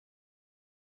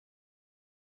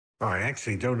Oh, I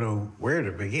actually don't know where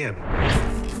to begin.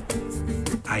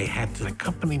 I had to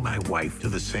accompany my wife to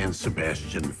the San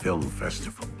Sebastian Film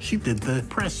Festival. She did the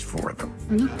press for them.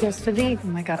 Yesterday. Oh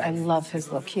my God, I love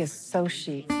his look. He is so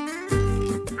chic.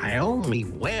 I only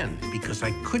went because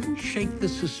I couldn't shake the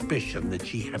suspicion that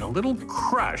she had a little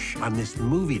crush on this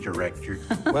movie director.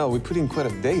 Well, we put in quite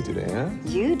a day today, huh?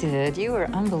 You did. You were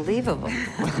unbelievable.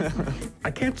 I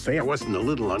can't say I wasn't a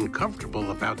little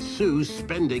uncomfortable about Sue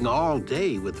spending all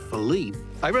day with Philippe.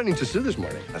 I ran into Sue this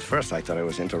morning. At first, I thought I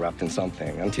was interrupting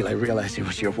something until I realized it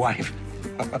was your wife.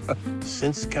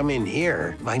 Since coming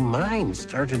here, my mind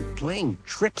started playing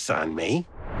tricks on me.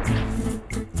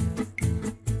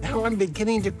 Now I'm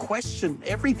beginning to question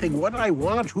everything, what I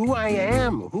want, who I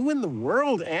am. Who in the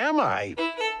world am I?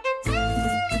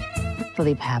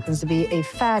 Philippe happens to be a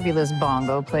fabulous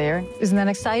bongo player. Isn't that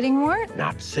exciting, Mort?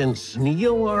 Not since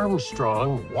Neil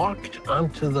Armstrong walked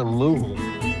onto the moon.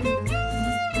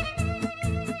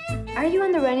 Are you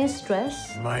under any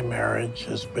stress? My marriage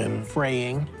has been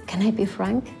fraying. Can I be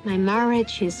frank? My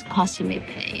marriage is causing me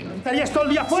pain.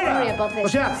 Sorry about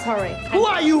this. Sorry. Who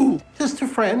are you? Just a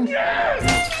friend.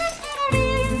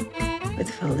 With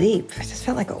Philippe, I just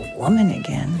felt like a woman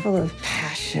again, full of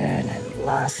passion and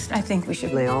lust. I think we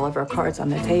should lay all of our cards on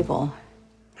the table.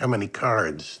 How many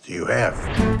cards do you have?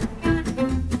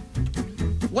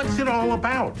 What's it all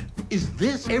about? Is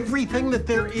this everything that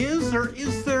there is, or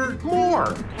is there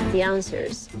more? The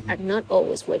answers are not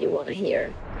always what you want to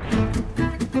hear.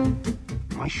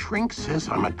 My shrink says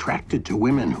I'm attracted to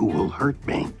women who will hurt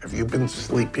me. Have you been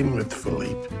sleeping with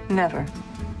Philippe? Never,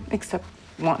 except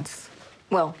once.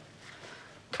 Well,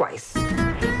 twice.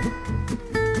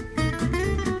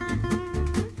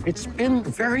 It's been a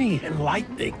very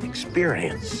enlightening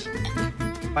experience.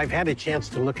 I've had a chance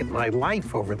to look at my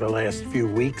life over the last few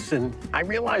weeks, and I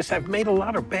realize I've made a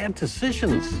lot of bad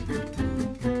decisions.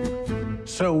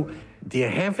 So, do you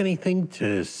have anything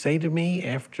to say to me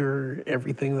after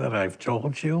everything that I've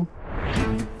told you?